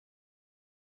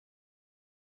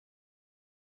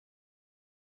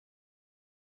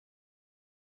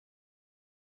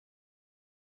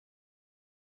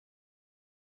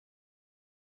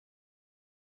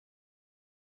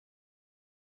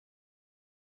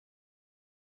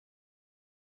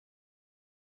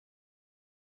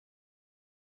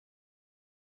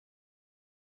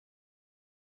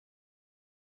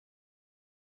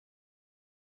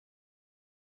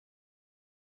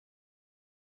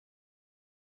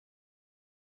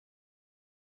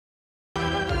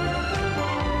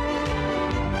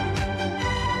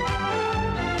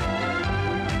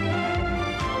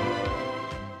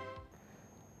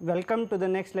Welcome to the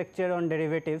next lecture on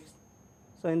derivatives.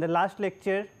 So, in the last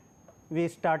lecture we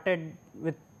started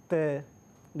with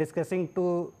discussing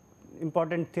two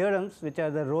important theorems, which are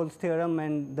the Rolle's theorem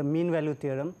and the mean value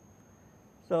theorem.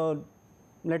 So,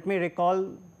 let me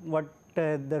recall what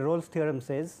the Rolle's theorem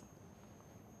says.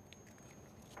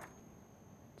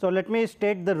 So, let me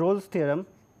state the Rolle's theorem.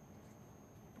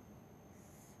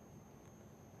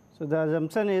 So, the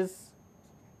assumption is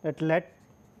that let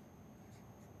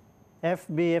f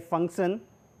be a function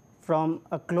from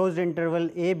a closed interval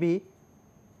a b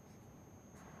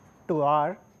to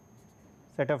R,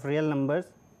 set of real numbers,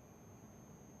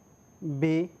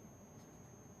 be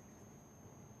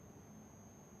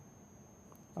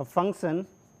a function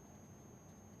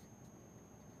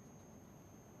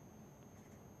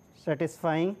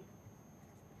satisfying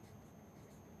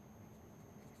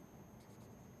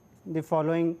the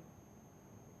following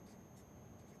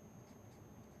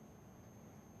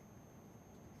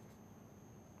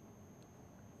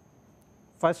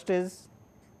first is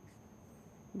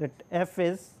that f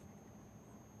is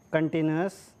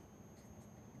continuous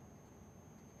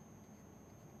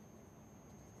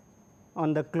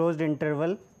on the closed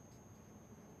interval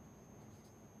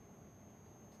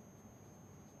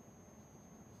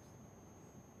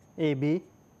a b.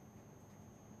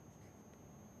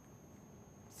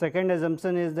 Second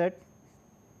assumption is that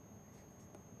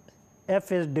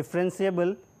f is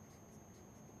differentiable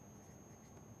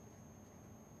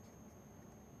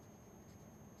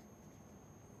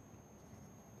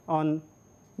on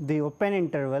the open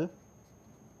interval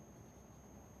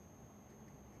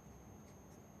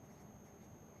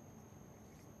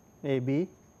a b,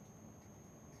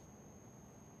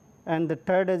 and the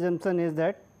third assumption is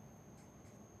that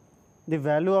the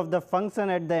value of the function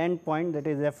at the end point, that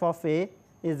is f of a,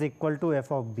 is equal to f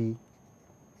of b.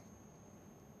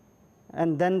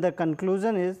 And then the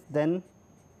conclusion is then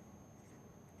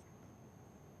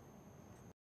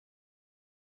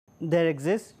there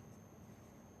exists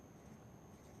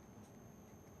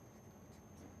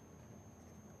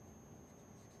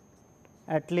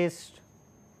at least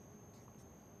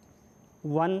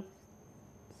one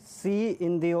c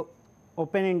in the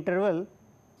open interval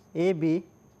a b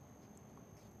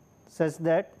such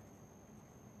that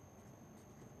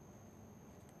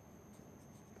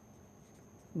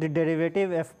the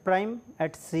derivative f prime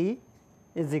at c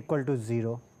is equal to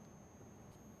 0.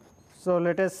 So,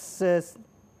 let us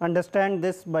understand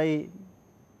this by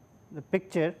the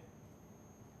picture.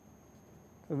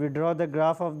 So, we draw the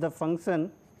graph of the function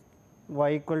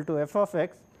y equal to f of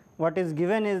x. What is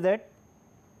given is that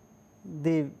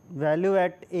the value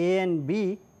at a and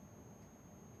b,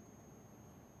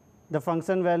 the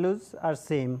function values are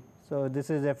same. So, this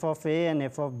is f of a and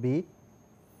f of b,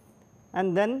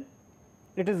 and then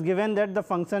it is given that the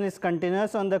function is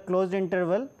continuous on the closed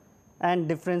interval and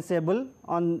differentiable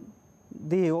on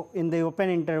the in the open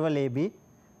interval a b.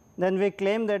 Then we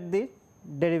claim that the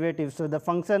derivative. So, the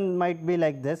function might be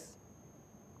like this.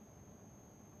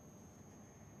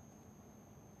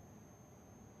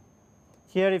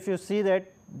 Here if you see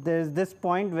that there is this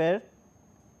point where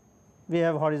we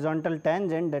have horizontal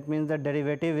tangent, that means the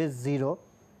derivative is 0,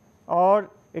 or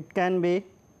it can be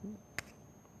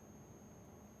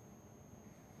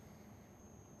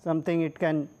something, it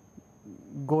can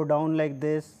go down like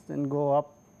this and go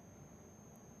up.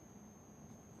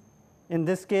 In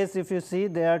this case, if you see,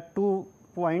 there are 2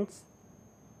 points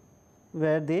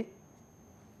where the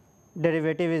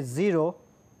derivative is 0.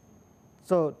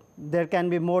 So, there can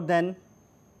be more than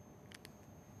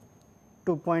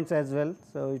 2 points as well.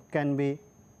 So, it can be,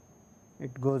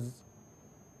 it goes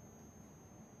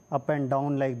up and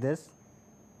down like this,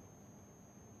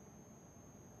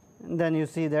 and then you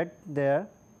see that there are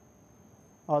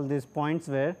all these points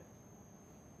where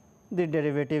the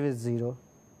derivative is 0.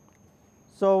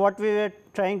 So, what we were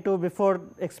trying to, before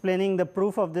explaining the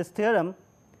proof of this theorem,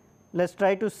 let us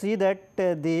try to see that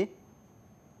the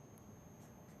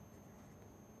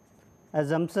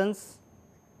assumptions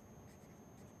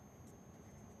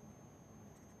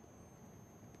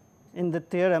in the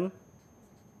theorem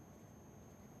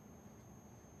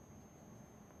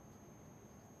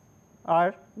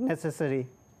are necessary.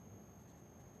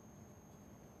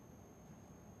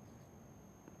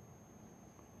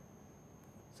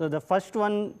 So, the first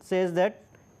one says that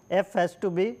f has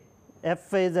to be,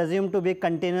 f is assumed to be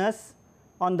continuous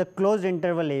on the closed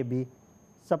interval a b.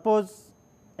 Suppose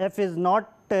f is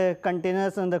not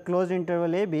continuous on the closed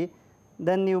interval a b,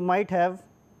 then you might have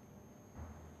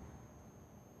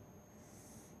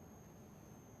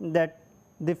that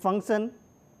the function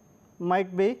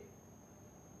might be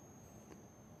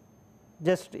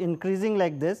just increasing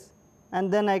like this,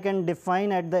 and then I can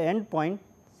define at the end point,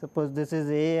 suppose this is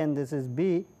A and this is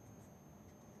B,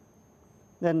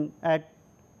 then at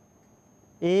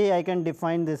A I can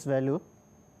define this value.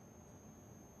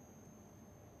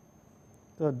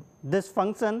 So, this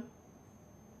function,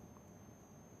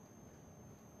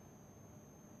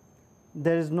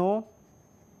 there is no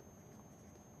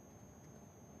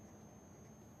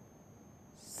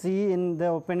C in the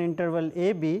open interval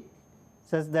A B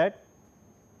such that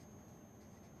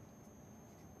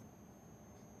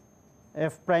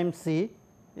f prime C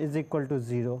is equal to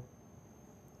 0,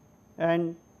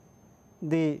 and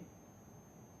the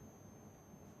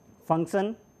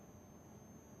function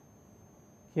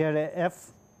here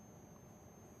f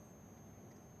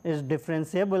is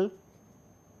differentiable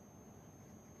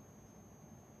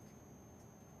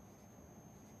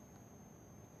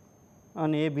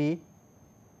on A B.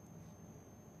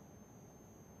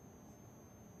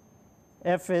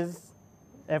 F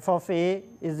of A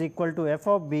is equal to f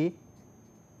of B.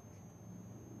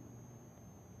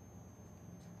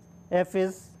 F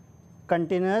is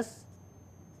continuous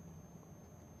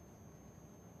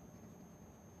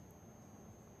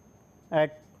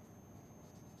at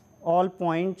all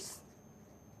points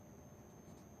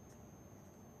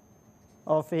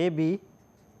of A B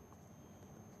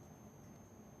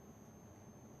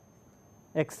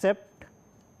except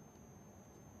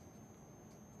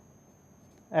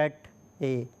at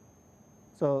A.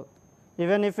 So,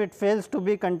 even if it fails to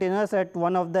be continuous at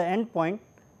one of the end point,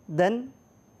 then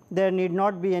there need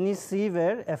not be any C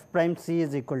where f prime C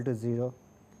is equal to 0.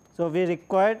 So, we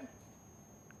require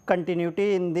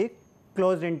continuity in the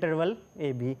closed interval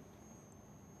A B.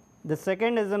 The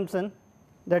second assumption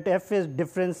that f is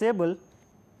differentiable,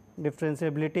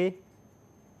 differentiability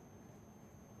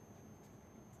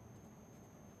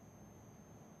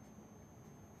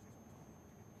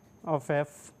of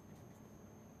f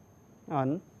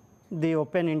on the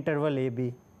open interval A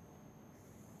B.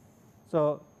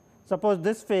 So, suppose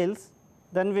this fails,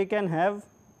 then we can have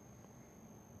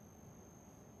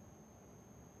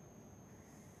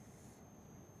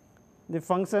the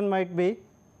function might be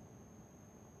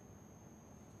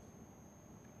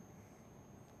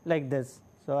like this.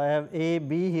 So, I have A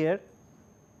B here,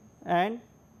 and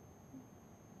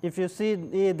if you see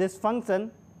this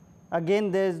function,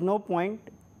 again there is no point.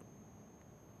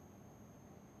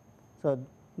 So,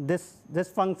 this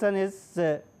function is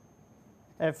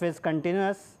f is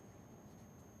continuous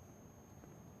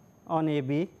on A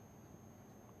B,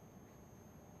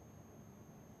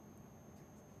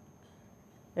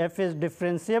 f is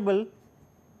differentiable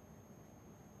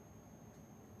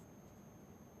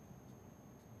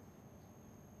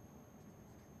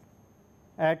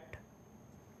at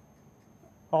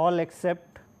all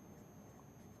except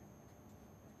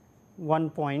one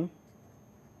point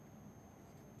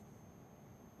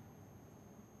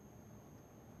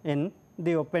in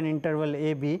the open interval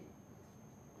A B,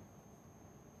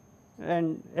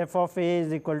 and f of A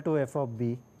is equal to f of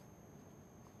B.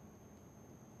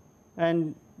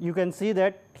 And you can see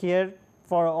that here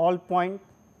for all point,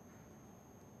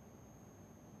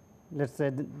 let us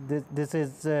say this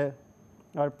is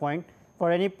our point,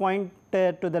 for any point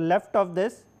to the left of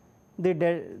this, the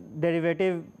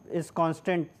derivative is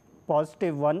constant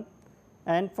positive 1,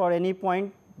 and for any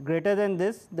point greater than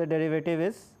this, the derivative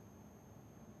is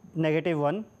negative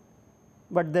 1,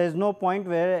 but there is no point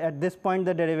where at this point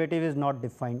the derivative is not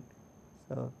defined.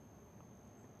 So,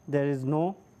 there is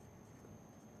no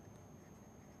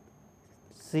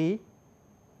C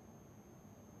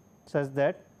such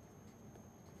that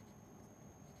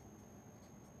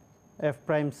f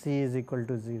prime C is equal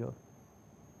to 0.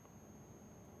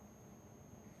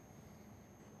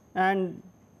 And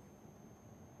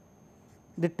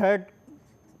the third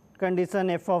condition,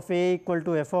 f of A equal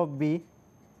to f of B.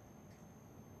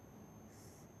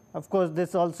 Of course,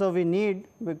 this also we need,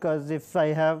 because if I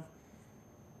have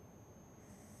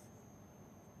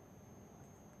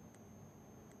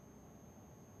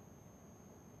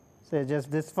say just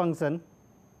this function,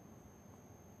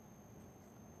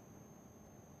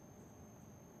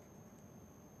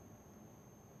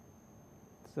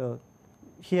 so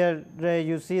here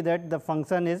you see that the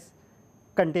function is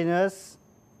continuous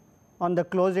on the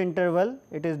closed interval,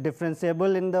 it is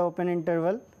differentiable in the open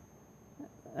interval,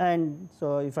 and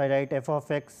so if I write f of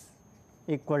x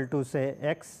equal to say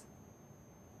x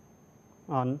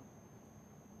on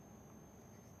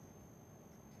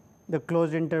the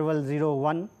closed interval 0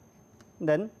 1,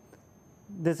 then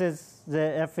this is the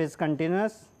f is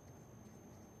continuous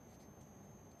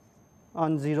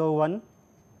on 0 1,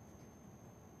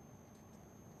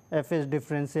 f is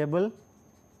differentiable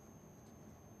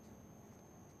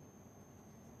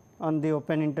on the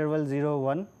open interval 0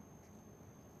 1,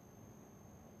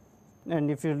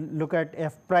 and if you look at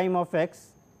f prime of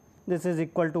x, this is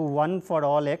equal to 1 for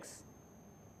all x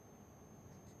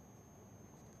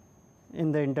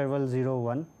in the interval 0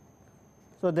 1.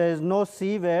 So, there is no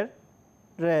c where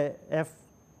f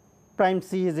prime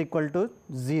c is equal to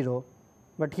 0,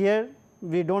 but here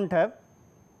we do not have,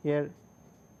 here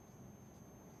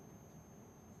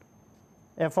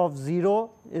f of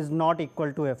 0 is not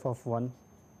equal to f of 1.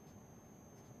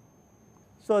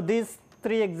 So, these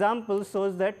three examples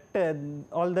shows that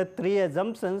all the three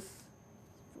assumptions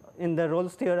in the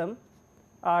Rolle's theorem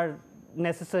are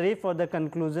necessary for the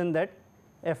conclusion that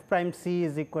f prime c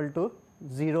is equal to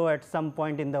 0 at some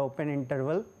point in the open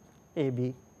interval a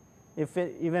b. If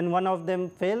even one of them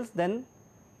fails, then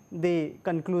the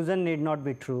conclusion need not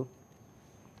be true.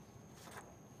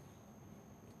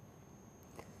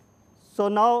 So,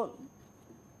 now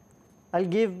I will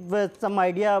give some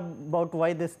idea about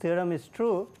why this theorem is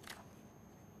true.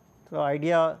 So,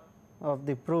 idea of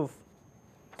the proof.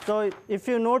 So, if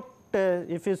you note,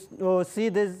 if you see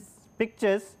these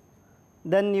pictures,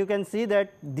 then you can see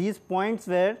that these points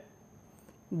where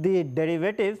the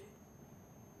derivative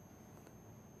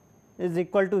is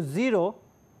equal to 0,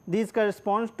 these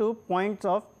corresponds to points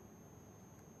of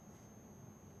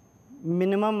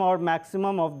minimum or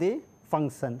maximum of the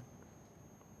function.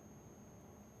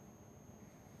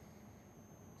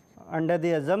 Under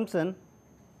the assumption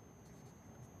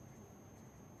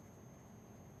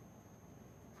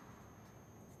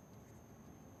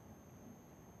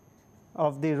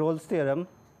of the Rolle's theorem,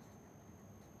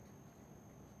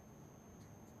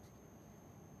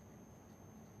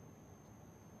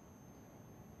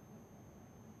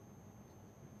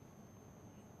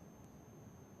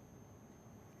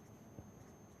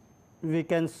 we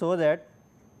can show that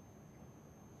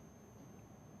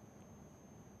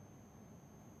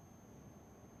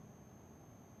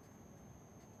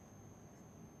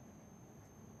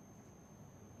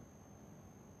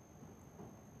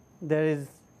there is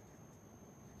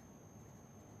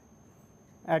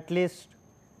at least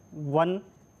one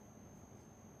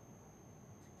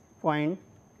point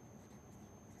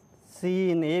C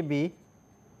in A B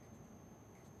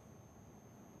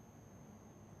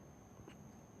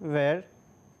where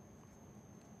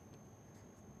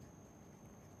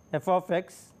f of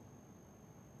x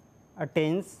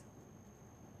attains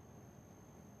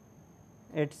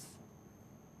its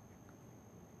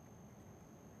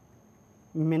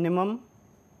minimum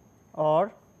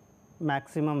or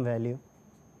maximum value.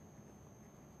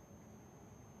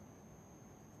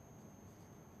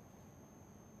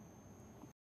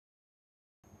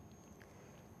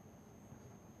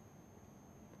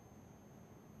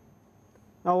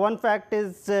 Now, one fact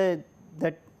is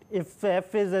that if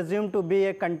f is assumed to be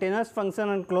a continuous function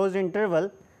on closed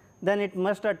interval, then it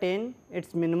must attain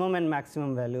its minimum and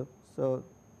maximum value. So,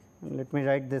 let me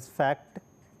write this fact: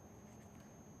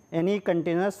 any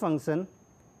continuous function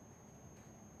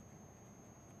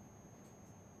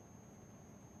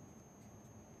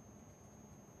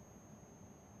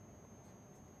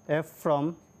f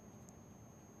from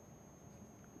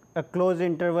a closed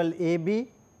interval a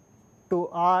b to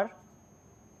R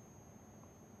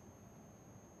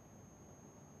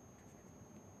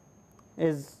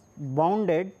is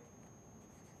bounded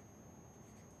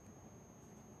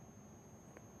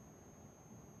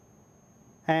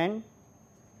and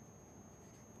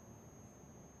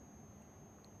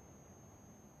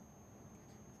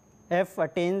f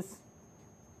attains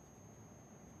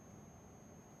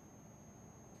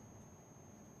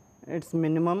its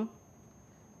minimum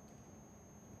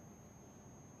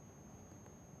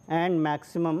and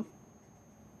maximum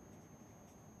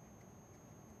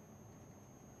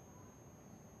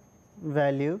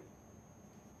value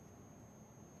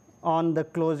on the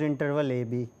closed interval a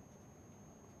b.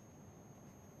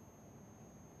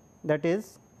 That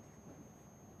is,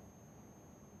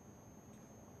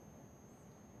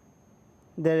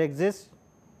 there exists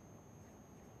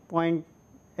point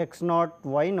x naught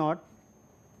y naught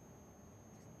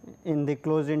in the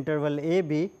closed interval a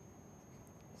b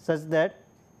such that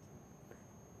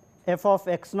f of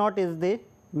x naught is the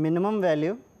minimum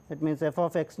value. That means, f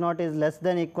of x naught is less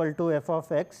than equal to f of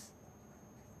x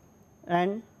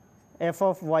and f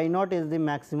of y naught is the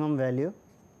maximum value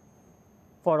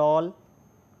for all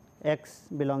x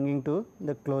belonging to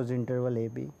the closed interval a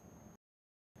b.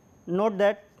 Note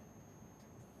that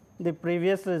the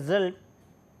previous result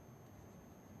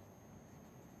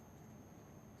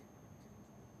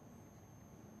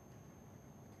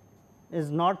is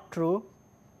not true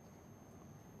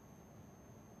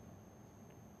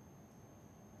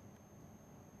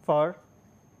for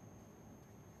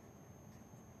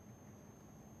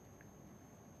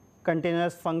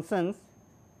continuous functions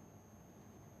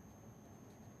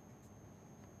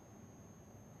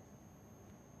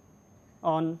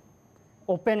on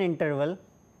open interval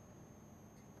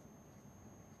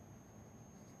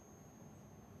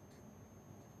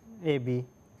a b.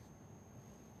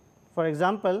 For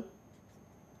example,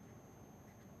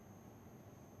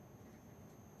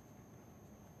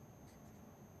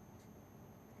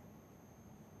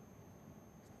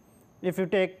 if you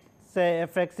take say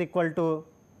f x equal to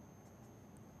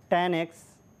tan x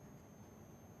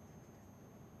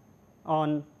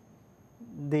on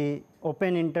the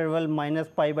open interval minus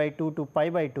pi by 2 to pi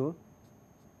by 2,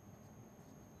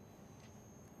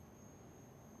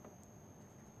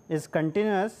 is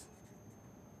continuous,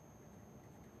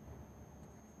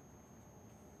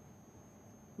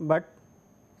 but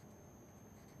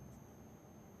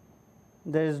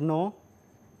there is no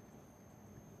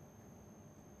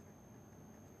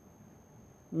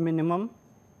minimum,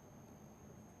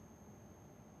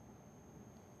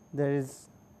 there is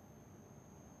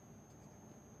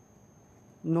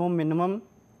no minimum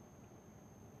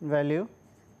value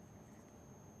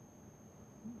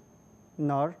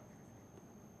nor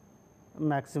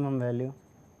maximum value.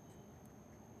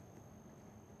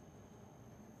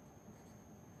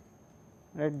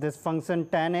 Right, this function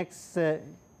tan x,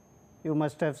 you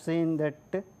must have seen that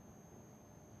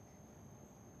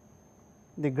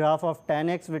the graph of tan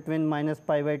x between minus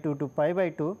pi by 2 to pi by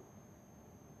 2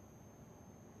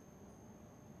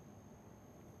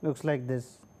 looks like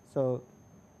this. So,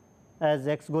 as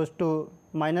x goes to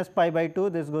minus pi by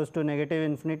 2, this goes to negative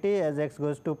infinity, as x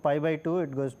goes to pi by 2,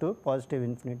 it goes to positive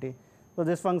infinity. So,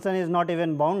 this function is not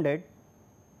even bounded,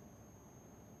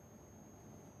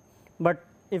 but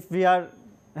if we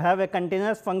have a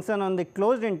continuous function on the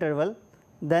closed interval,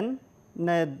 then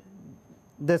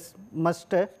this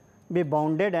must be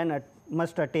bounded and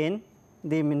must attain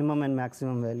the minimum and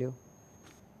maximum value.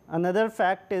 Another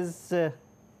fact is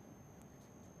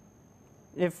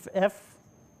if f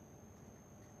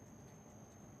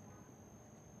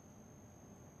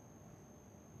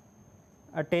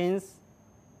attains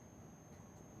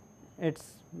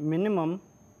its minimum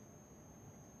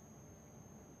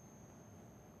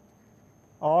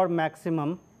or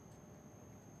maximum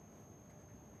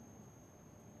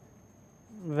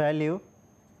value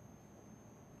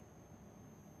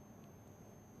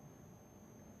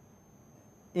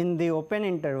in the open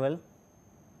interval,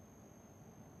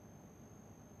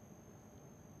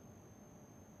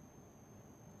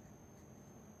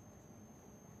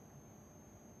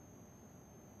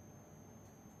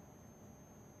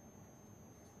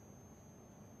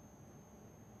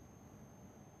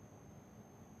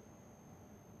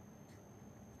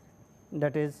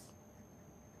 that is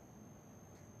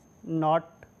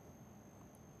not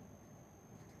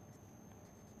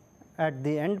at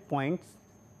the end points,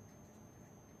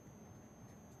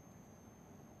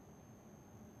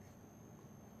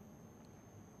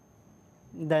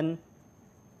 then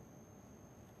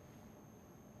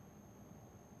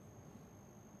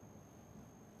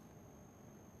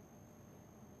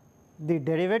the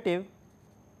derivative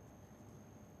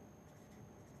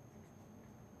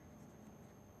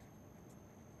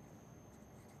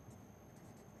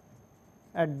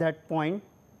at that point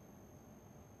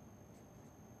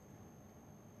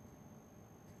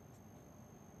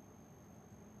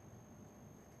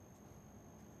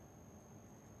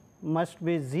must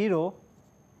be 0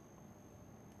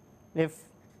 if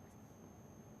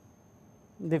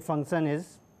the function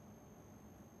is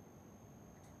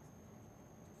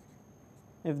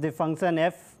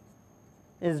f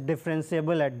is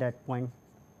differentiable at that point.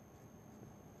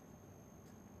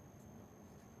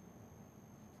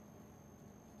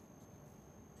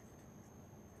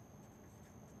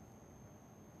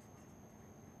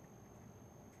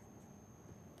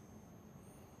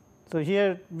 So,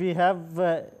 here we have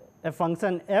a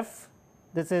function f,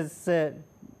 this is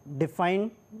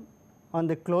defined on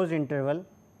the closed interval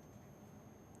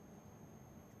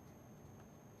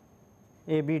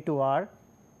a b to r,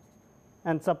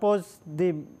 and suppose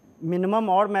the minimum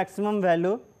or maximum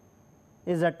value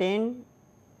is attained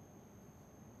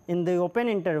in the open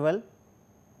interval,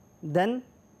 then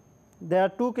there are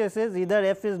two cases, either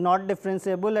f is not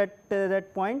differentiable at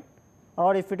that point,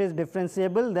 or if it is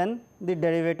differentiable, then the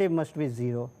derivative must be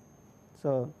 0.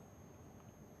 So,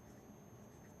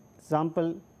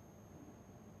 example,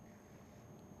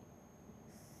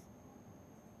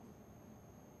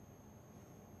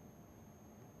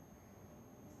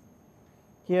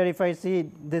 here if I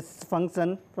see this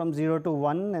function from 0 to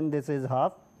 1 and this is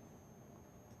half,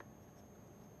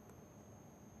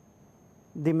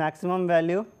 the maximum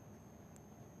value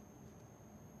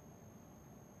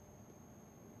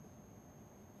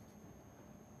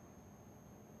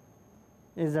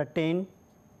is attained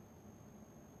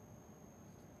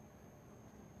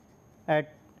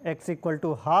at x equal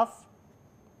to half,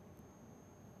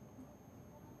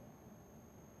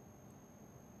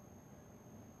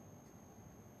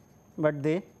 but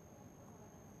the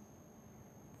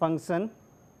function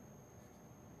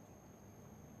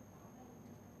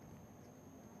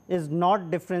is not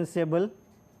differentiable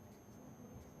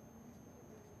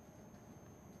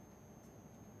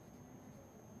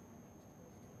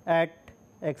at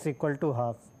x equal to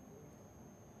half.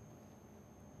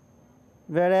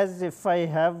 Whereas, if I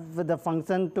have the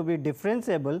function to be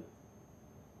differentiable,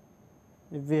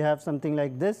 if we have something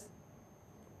like this,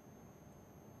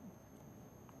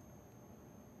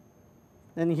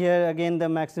 then here again the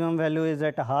maximum value is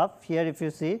at half. Here if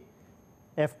you see,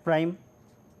 f prime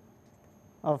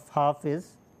of half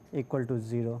is equal to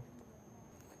 0.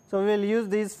 So, we will use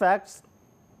these facts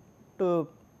to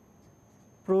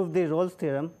prove the Rolle's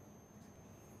theorem.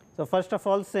 So, first of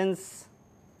all, since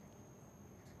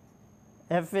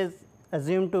f is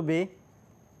assumed to be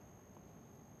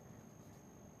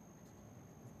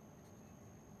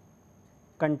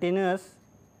continuous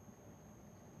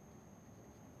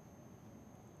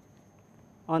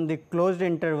on the closed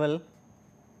interval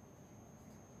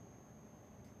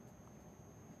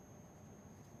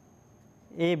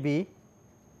a b,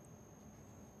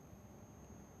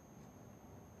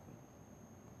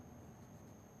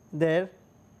 there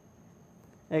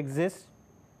exists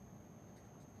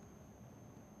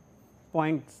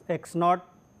points x naught,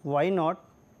 y naught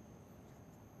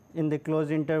in the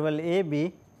closed interval a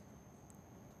b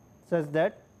such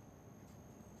that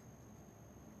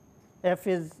f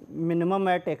is minimum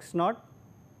at x naught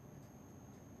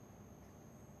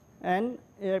and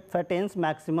f attains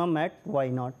maximum at y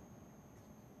naught.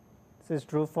 This is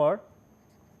true for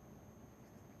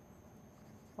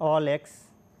all x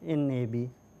in a b.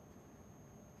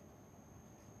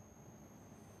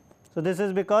 So, this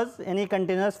is because any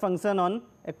continuous function on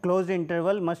a closed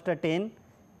interval must attain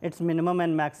its minimum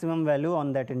and maximum value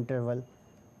on that interval.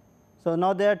 So,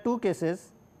 now there are two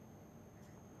cases.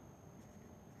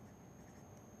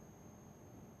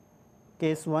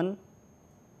 Case 1,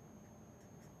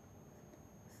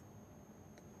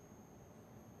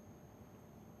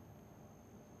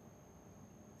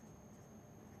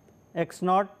 x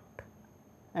naught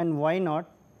and y naught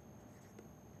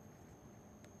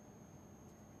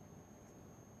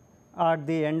are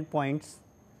the end points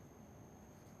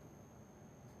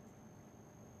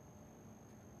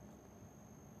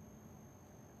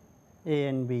a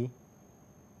and b.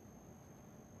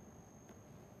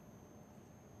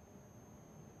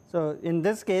 So, in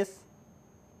this case,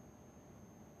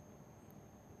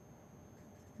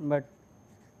 but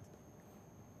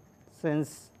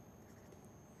since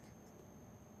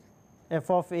f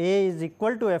of a is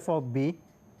equal to f of b,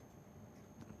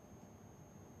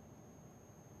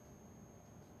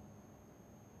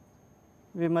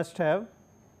 we must have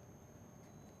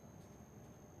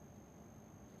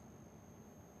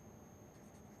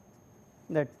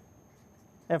that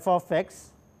f of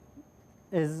x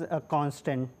is a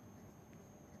constant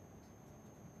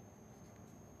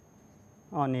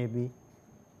on a b,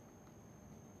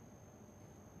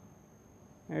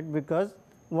 right, because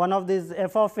one of these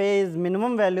f of a is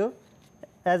minimum value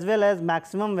as well as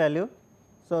maximum value.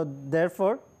 So,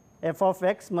 therefore, f of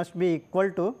x must be equal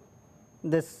to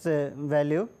this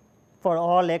value for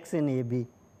all x in a b,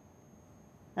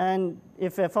 and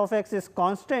if f of x is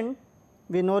constant,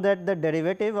 we know that the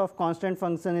derivative of constant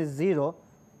function is 0.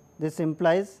 This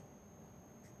implies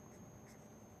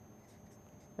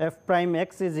f prime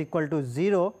x is equal to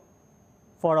 0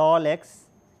 for all x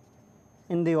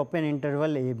in the open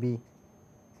interval a b.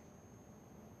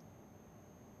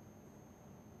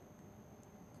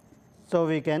 So,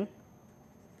 we can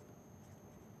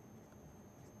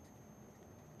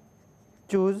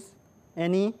choose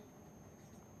any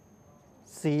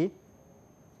c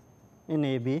in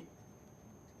a b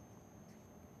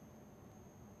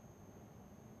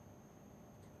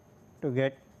to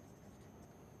get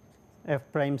f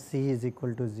prime c is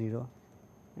equal to 0.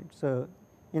 Right. So,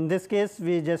 in this case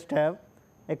we just have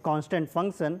a constant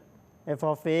function, f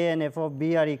of a and f of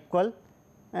b are equal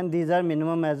and these are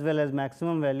minimum as well as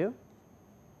maximum value.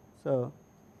 So,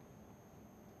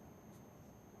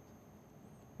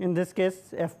 in this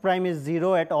case f prime is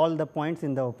 0 at all the points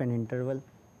in the open interval.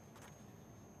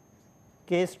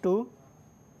 Case 2,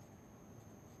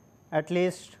 at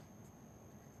least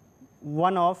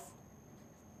one of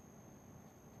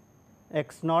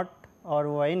x naught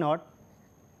or y naught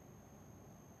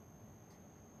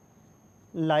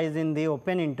lies in the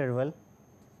open interval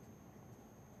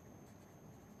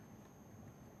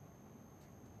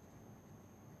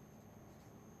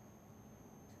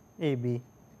A B.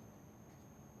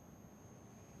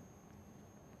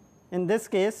 In this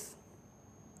case,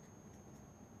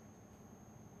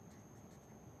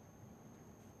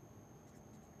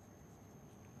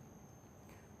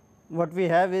 what we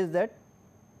have is that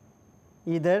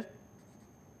either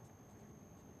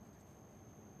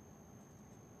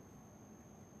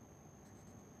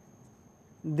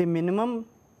the minimum,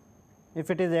 if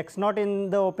it is x naught in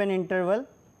the open interval,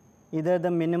 either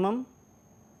the minimum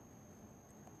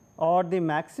or the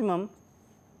maximum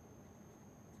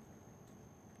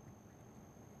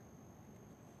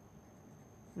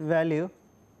value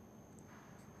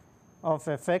of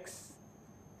f x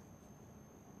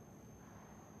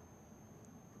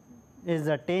is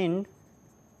attained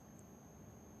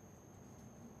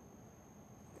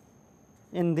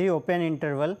in the open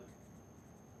interval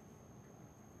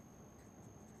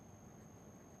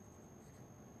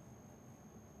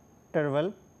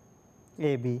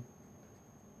A B.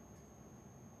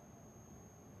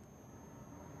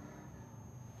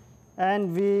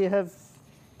 And we have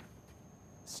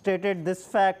stated this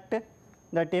fact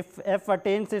that if f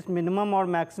attains its minimum or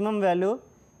maximum value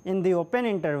in the open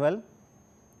interval,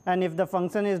 and if the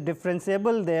function is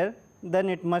differentiable there, then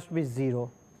it must be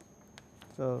 0.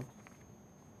 So,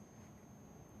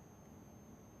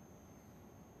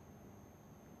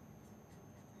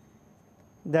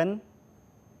 then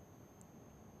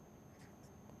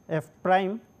f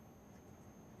prime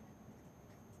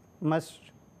must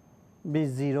be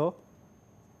 0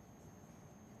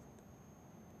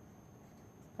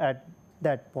 at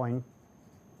that point.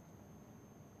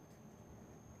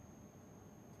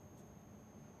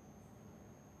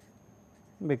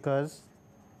 Because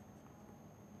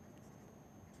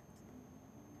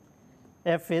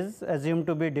f is assumed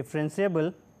to be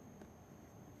differentiable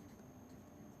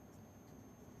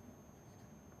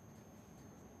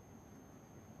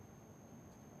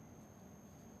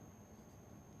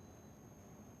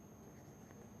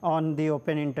on the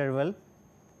open interval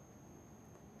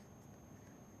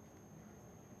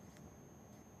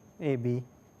A B.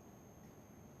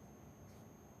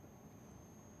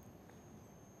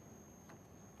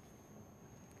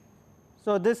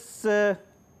 So, this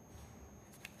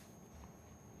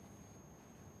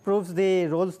proves the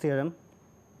Rolle's theorem.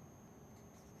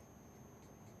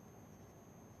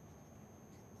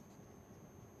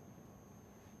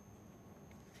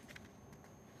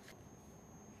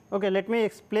 Okay, let me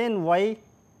explain why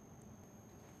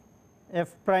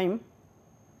f prime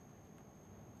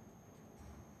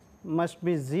must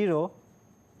be 0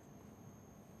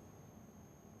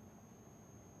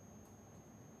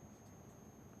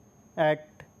 at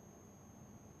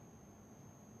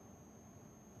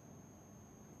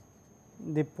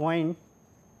the point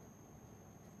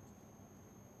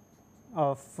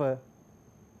of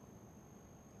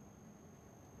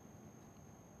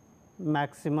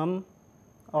maximum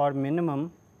or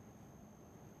minimum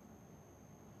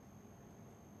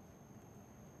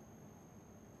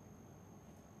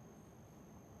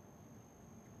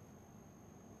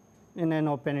in an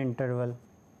open interval.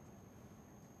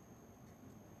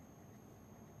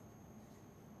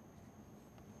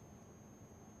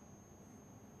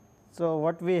 So,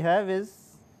 what we have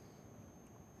is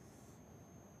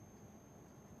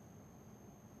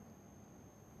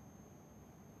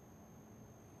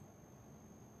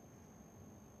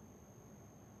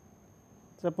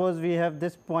suppose we have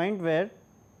this point where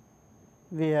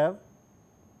we have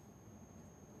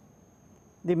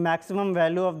the maximum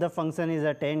value of the function is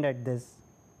attained at this,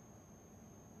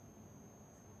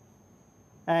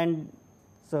 and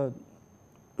so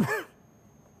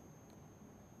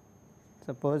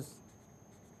suppose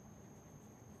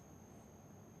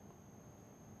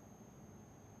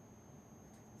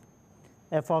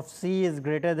f of c is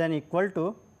greater than equal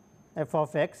to f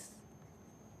of x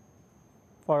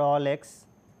for all x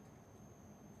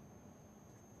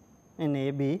in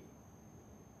A B,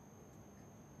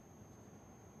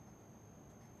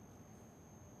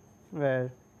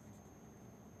 where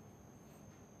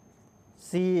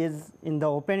c is in the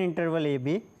open interval A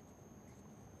B.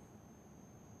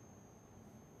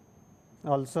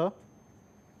 Also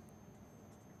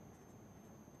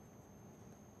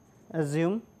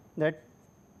assume that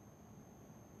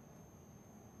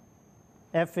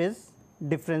f is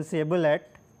differentiable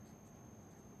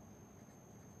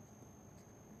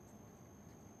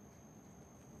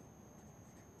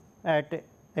at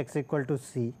x equal to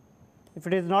c. If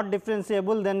it is not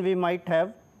differentiable, then we might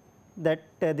have that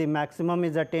the maximum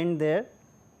is attained there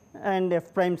and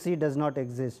f prime c does not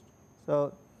exist.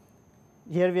 So,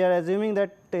 here we are assuming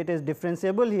that it is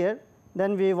differentiable here,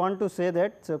 then we want to say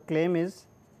that, so claim is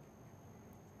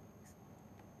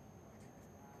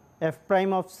f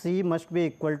prime of c must be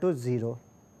equal to 0.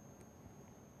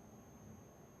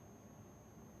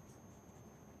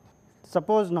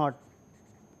 Suppose not,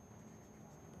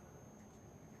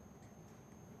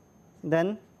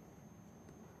 then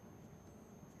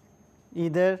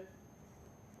either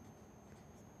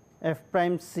f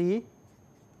prime c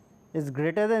is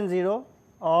greater than 0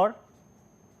 or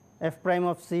f prime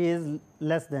of c is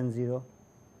less than 0.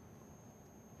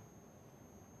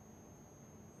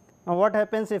 Now, what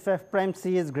happens if f prime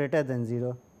c is greater than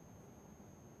 0?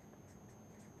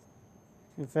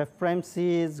 If f prime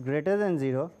c is greater than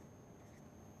 0,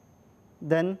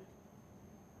 then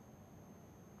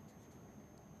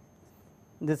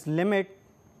this limit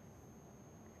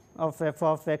of f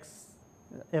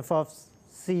of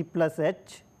c plus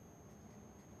h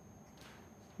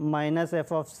minus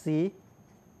f of c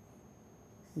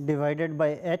divided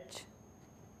by h,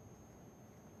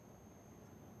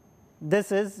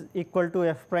 this is equal to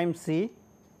f prime c,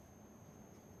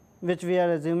 which we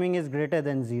are assuming is greater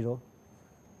than 0.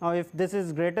 Now, if this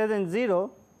is greater than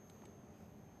 0,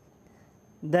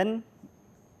 then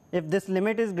if this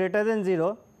limit is greater than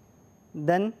 0,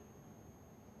 then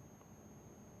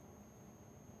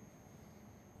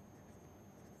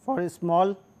for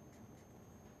small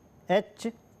h,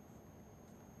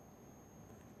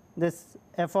 this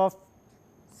f of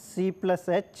c plus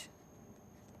h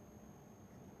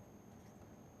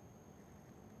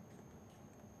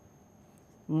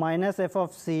minus f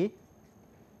of c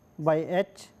by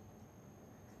h,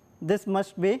 this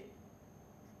must be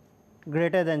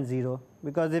greater than 0,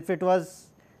 because if it was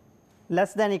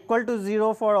less than equal to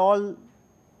 0 for all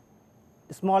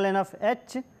small enough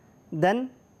h,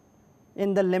 then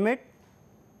in the limit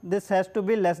this has to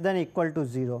be less than equal to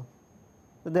 0.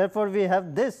 So, therefore, we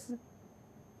have this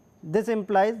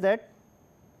implies that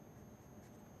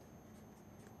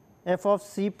f of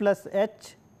c plus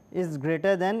h is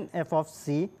greater than f of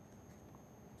c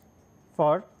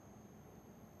for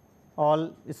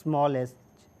all small h.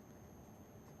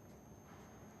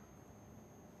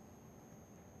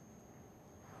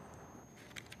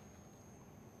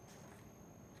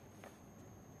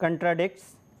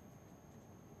 Contradicts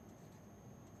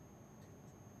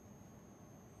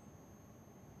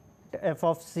f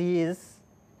of c is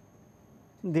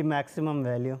the maximum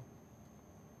value.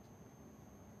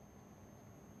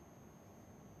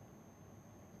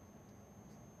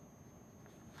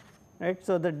 Right.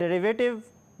 So, the derivative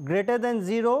greater than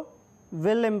 0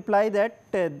 will imply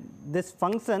that this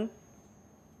function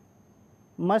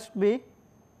must be,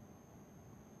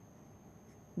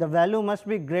 the value must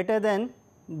be greater than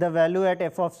the value at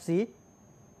f of c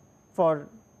for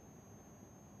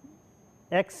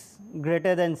x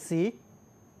greater than c.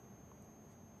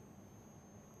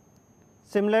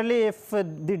 Similarly, if the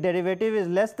derivative is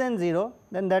less than 0,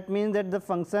 then that means that the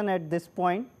function at this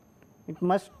point it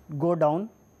must go down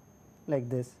like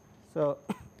this. So,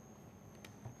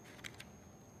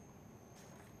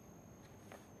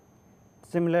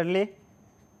 similarly,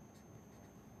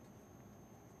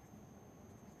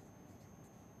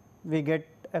 we get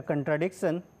a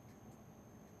contradiction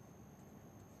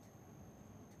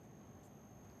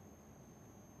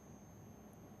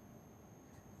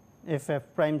if f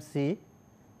prime c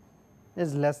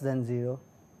is less than 0.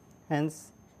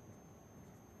 Hence,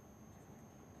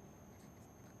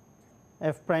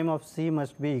 f prime of c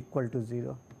must be equal to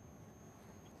 0.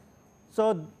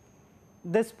 So,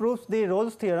 this proves the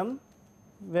Rolle's theorem,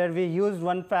 where we used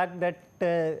one fact that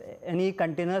any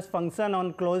continuous function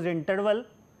on closed interval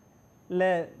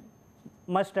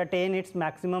must attain its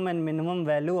maximum and minimum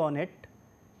value on it.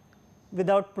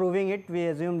 Without proving it, we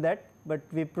assume that, but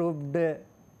we proved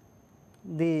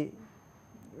the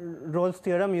Rolle's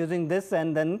theorem using this,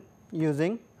 and then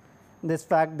using this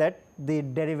fact that the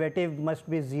derivative must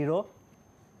be 0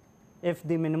 if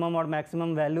the minimum or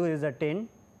maximum value is attained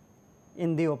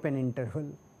in the open interval.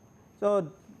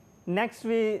 So, next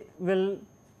we will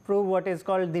prove what is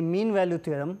called the mean value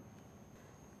theorem.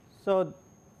 So,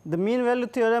 the mean value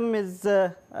theorem is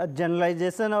a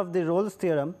generalization of the Rolle's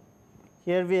theorem.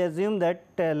 Here we assume that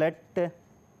let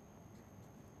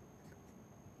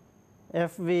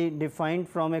f be defined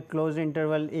from a closed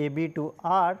interval a b to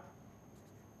R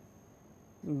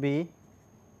be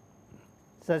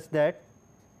such that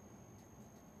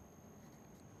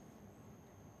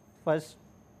first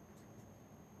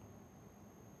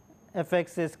f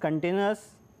x is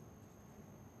continuous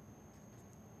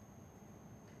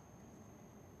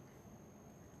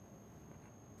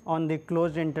on the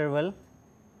closed interval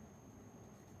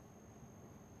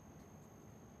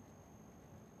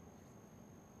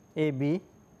a b,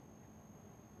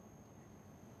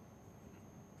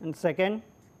 and second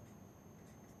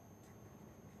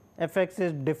f x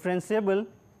is differentiable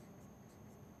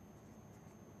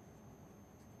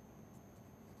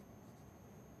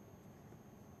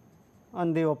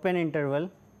on the open interval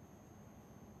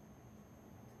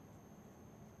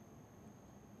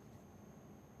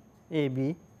a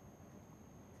b.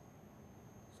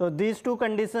 So, these two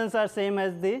conditions are same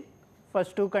as the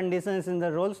first two conditions in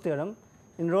the Rolle's theorem.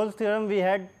 In Rolle's theorem, we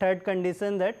had third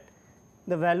condition that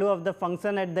the value of the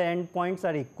function at the end points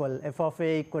are equal, f of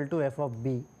a equal to f of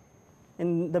b.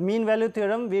 In the mean value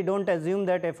theorem, we do not assume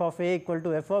that f of a equal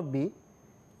to f of b.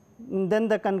 Then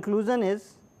the conclusion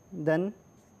is, then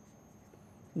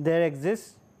there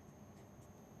exists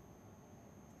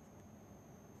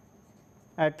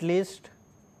at least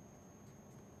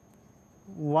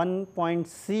one point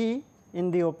C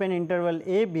in the open interval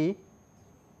a b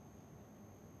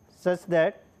such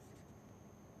that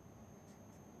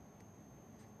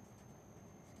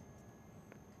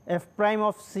f prime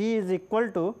of C is equal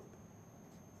to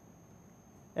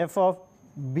f of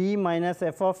b minus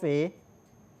f of a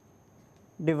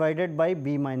divided by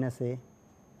b minus a.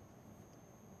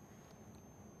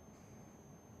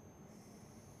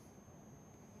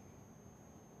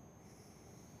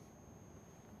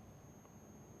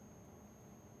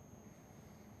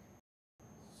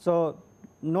 So,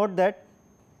 note that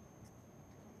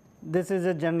this is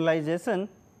a generalization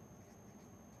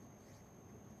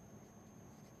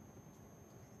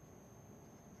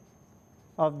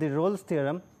of the Rolle's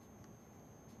theorem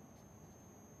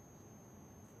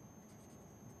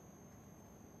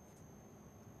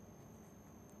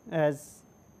as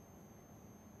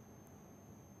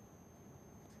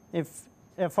if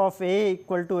f of a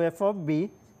equal to f of b,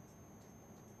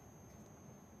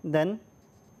 then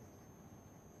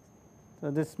so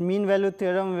this mean value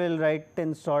theorem will write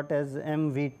in short as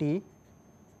MVT.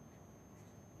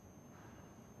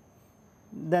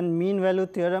 Then mean value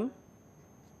theorem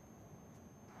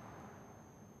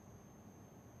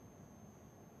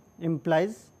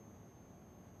implies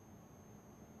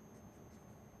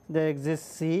there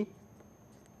exists C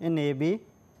in AB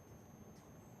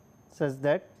such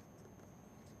that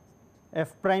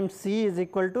f prime C is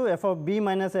equal to f of b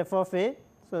minus f of a.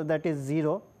 So, that is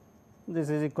 0, this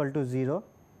is equal to 0,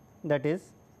 that is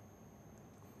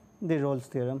the Rolle's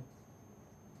theorem.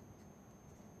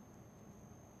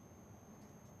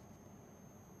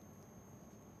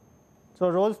 So,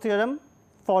 Rolle's theorem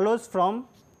follows from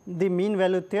the mean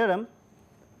value theorem,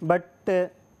 but we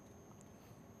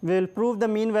will prove the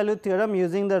mean value theorem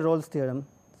using the Rolle's theorem.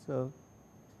 So,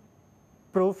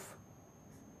 proof.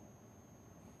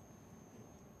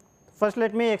 First,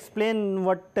 let me explain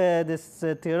what this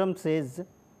theorem says.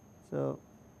 So,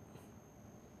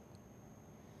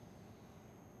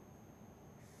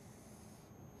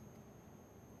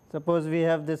 suppose we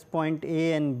have this point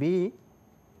A and B.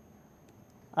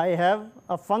 I have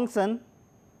a function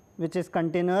which is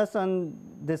continuous on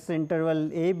this interval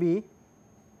a b,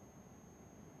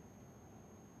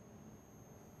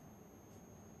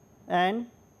 and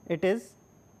it is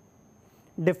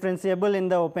differentiable in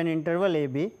the open interval a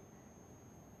b.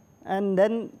 And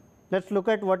then let us look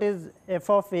at what is f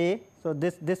of a. So,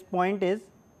 this point is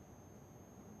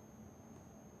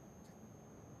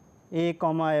a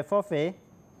comma f of a,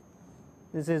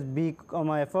 this is b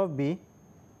comma f of b.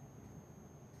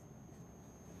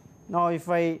 Now, if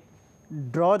I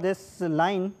draw this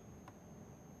line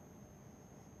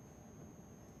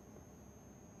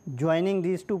joining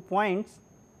these 2 points,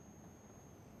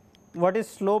 what is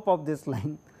slope of this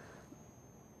line?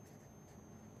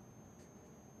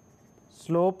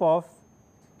 Slope of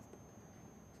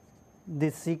the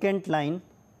secant line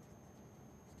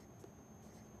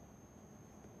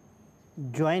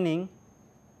joining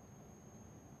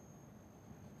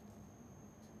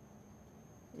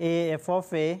a f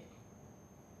of a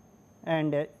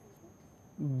and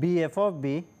b f of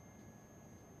b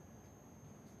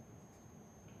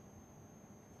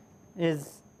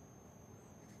is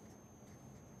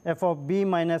f of b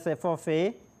minus f of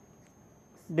a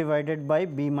divided by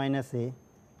b minus a.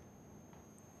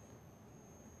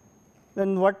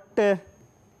 Then what the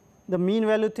mean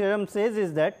value theorem says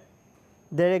is that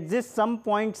there exists some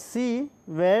point C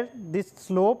where this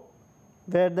slope,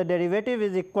 where the derivative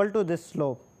is equal to this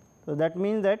slope. So, that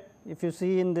means that if you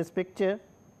see in this picture,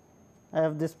 I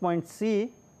have this point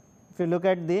C. If you look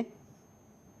at the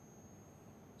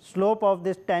slope of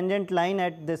this tangent line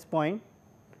at this point,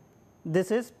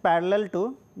 this is parallel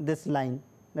to this line.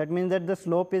 That means that the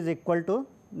slope is equal to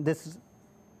this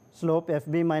slope f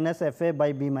b minus f a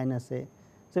by b minus a.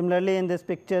 Similarly, in this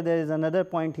picture there is another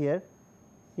point here.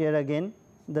 Here again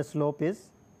the slope is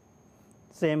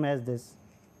same as this.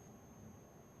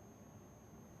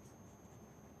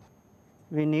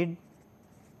 we need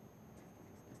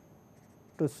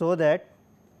to show that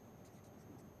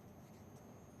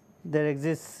there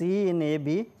exists C in A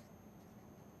B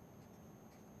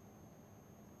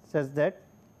such that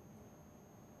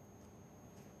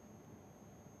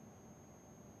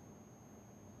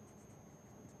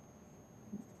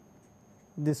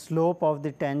the slope of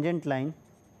the tangent line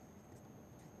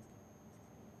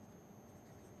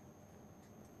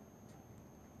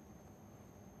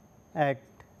at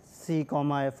C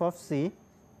comma f of C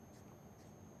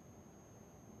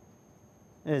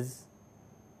is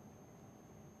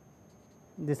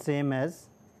the same as,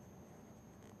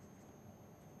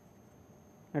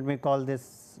 let me call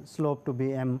this slope to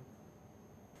be m.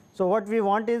 So, what we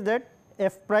want is that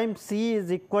f prime C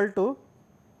is equal to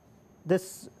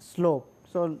this slope.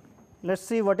 So, let us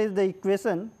see what is the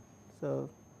equation. So,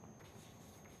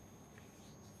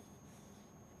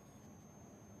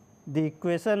 the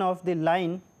equation of the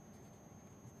line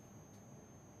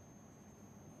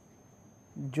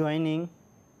joining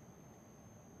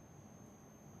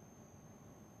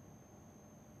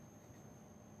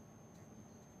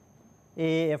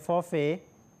A f of A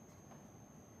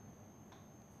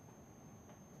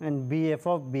and B f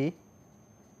of B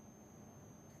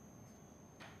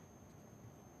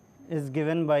is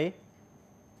given by,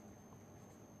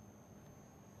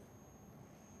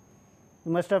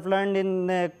 you must have learned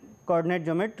in coordinate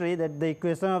geometry that the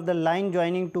equation of the line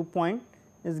joining 2 points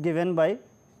is given by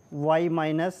y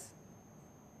minus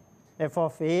f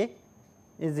of A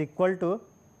is equal to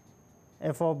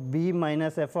f of B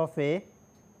minus f of A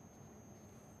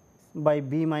by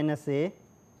B minus A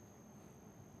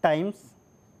times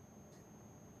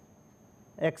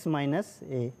x minus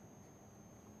A.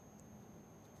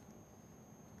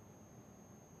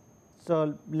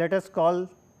 So, let us call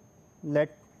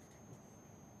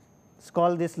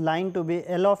this line to be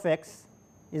L of x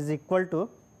is equal to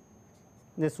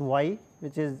this y,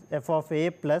 which is f of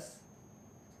A plus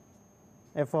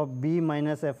f of B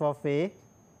minus f of A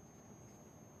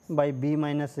by B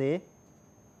minus A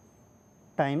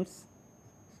times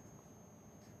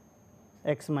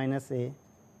x minus A.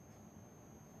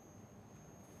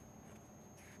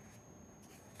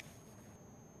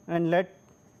 And let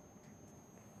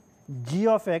g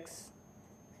of x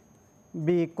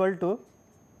be equal to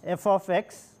f of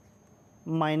x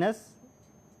minus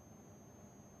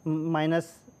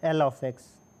L of x.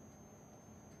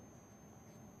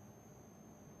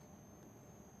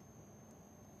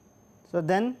 So,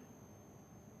 then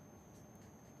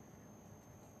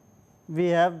we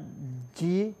have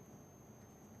g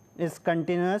is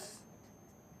continuous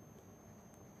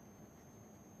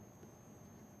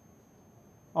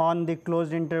on the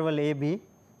closed interval a b,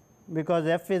 because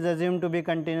f is assumed to be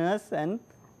continuous and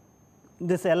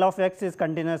this L of x is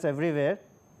continuous everywhere.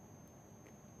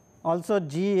 Also,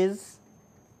 g is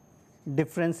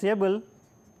differentiable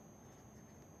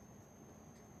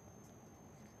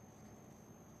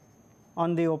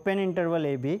on the open interval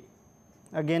a b,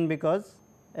 again because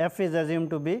f is assumed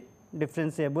to be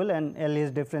differentiable and L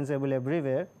is differentiable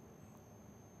everywhere.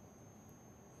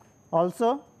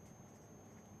 Also,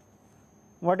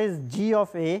 what is g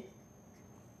of A?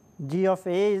 G of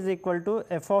A is equal to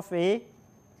f of A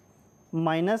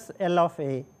minus L of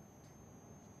A,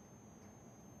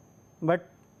 but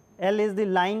L is the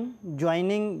line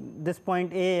joining this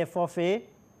point A f of A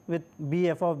with B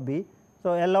f of B.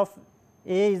 So, L of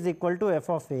A is equal to f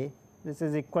of A. This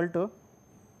is equal to,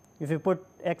 if you put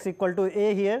x equal to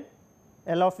A here,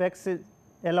 L of x is,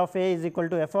 L of A is equal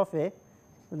to f of A.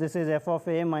 So, this is f of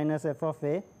A minus f of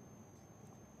A,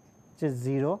 which is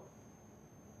 0,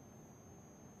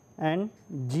 and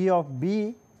g of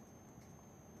B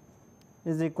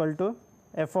is equal to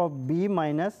f of B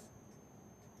minus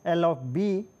L of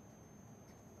B.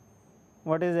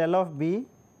 What is L of B?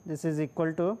 This is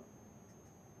equal to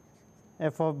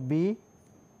f of B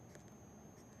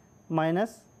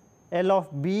minus L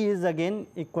of B is again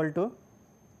equal to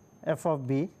f of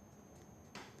B.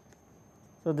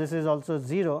 So, this is also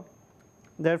 0.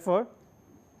 Therefore,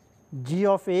 g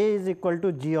of A is equal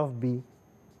to g of B.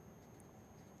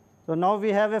 So, now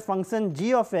we have a function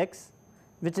g of x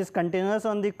which is continuous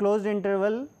on the closed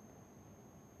interval,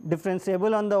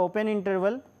 differentiable on the open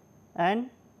interval, and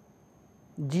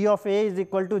g of A is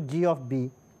equal to g of B.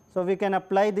 So, we can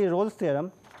apply the Rolle's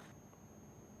theorem.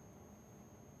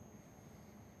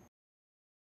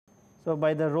 So,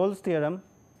 by the Rolle's theorem,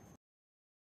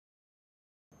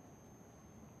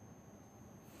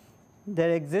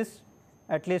 there exists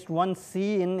at least one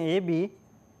C in A B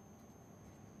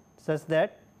such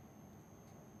that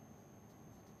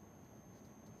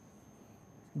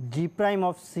g prime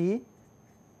of C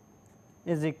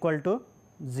is equal to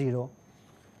 0.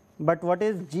 But what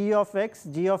is g of x?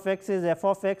 G of x is f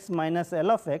of x minus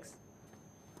L of x,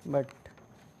 but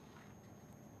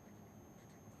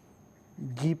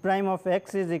g prime of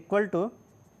x is equal to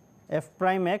f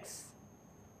prime x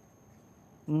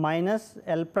minus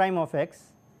L prime of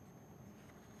x,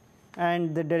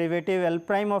 and the derivative L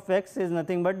prime of x is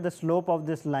nothing but the slope of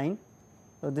this line.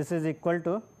 So, this is equal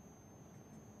to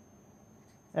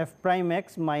f prime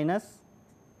x minus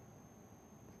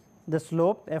the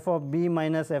slope f of b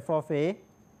minus f of a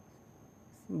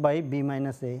by b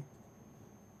minus a.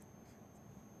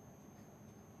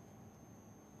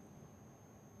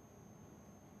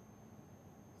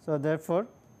 So, therefore,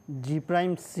 g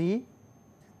prime c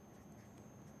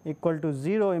equal to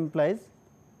 0 implies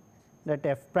that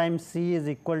f prime c is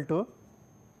equal to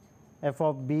f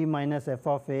of b minus f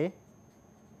of a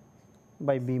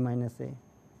by b minus a.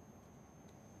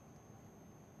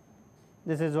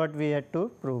 This is what we had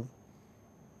to prove.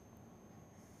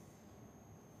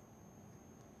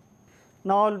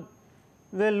 Now,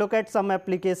 we will look at some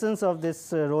applications of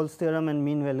this Rolle's theorem and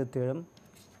mean value theorem.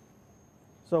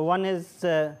 So, one is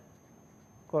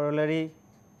corollary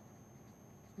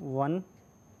 1.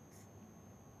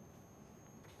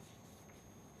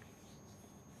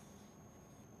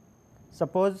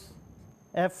 Suppose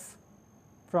f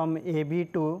from a b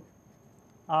to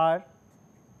r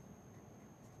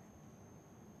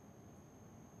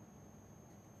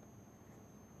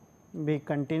be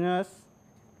continuous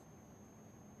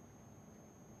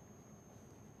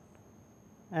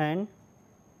and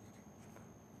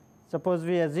suppose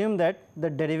we assume that the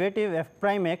derivative f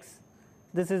prime x,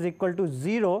 this is equal to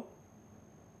 0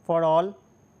 for all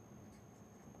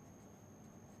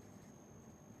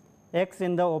x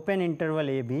in the open interval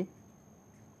a b,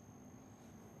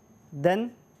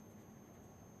 then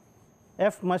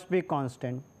f must be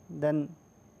constant, then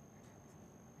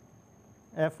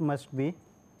f must be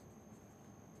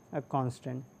a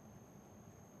constant.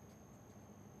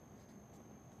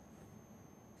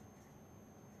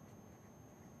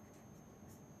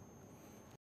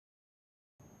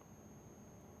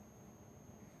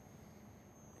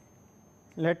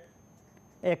 Let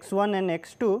x 1 and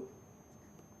x 2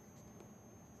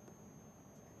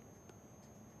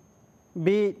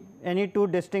 be any two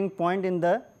distinct point in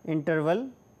the interval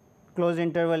closed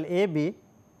interval a b.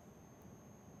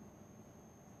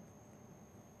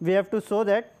 We have to show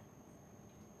that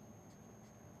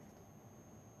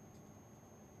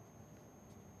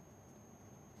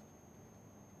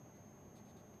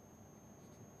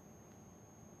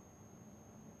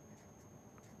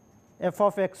f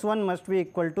of x 1 must be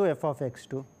equal to f of x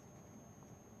 2.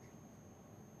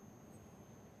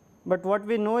 But what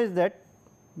we know is that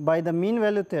by the mean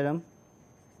value theorem,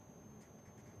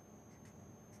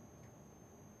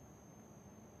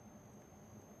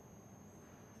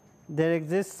 there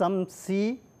exists some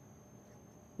c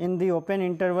in the open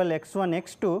interval x 1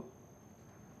 x 2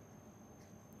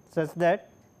 such that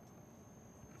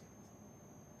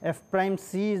f prime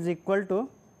c is equal to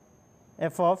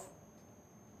f of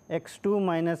x 2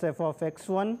 minus f of x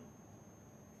 1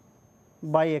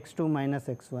 by x 2 minus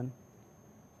x 1.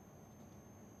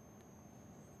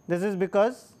 This is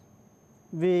because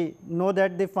we know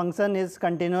that the function is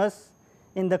continuous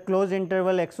in the closed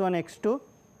interval x 1 x 2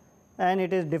 and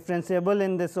it is differentiable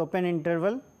in this open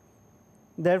interval.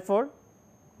 Therefore,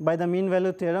 by the mean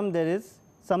value theorem there is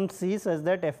some c such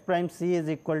that f prime c is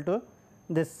equal to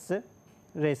this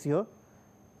ratio,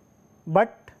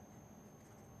 but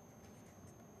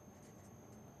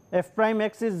f prime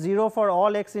x is 0 for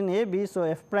all x in a b. So,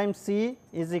 f prime c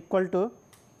is equal to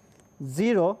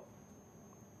 0.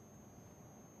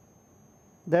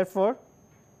 Therefore,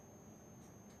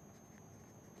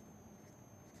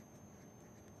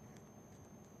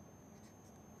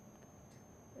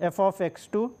 f of x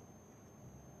 2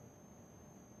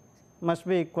 must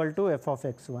be equal to f of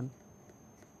x 1.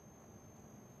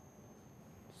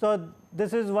 So,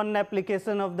 this is one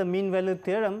application of the mean value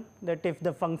theorem, that if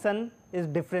the function is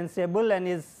differentiable and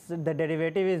is the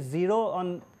derivative is 0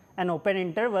 on an open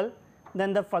interval,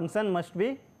 then the function must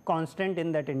be constant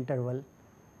in that interval.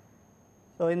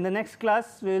 So, in the next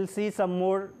class we will see some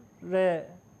more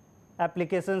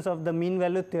applications of the mean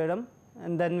value theorem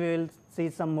and then we will see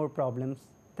some more problems.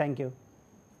 Thank you.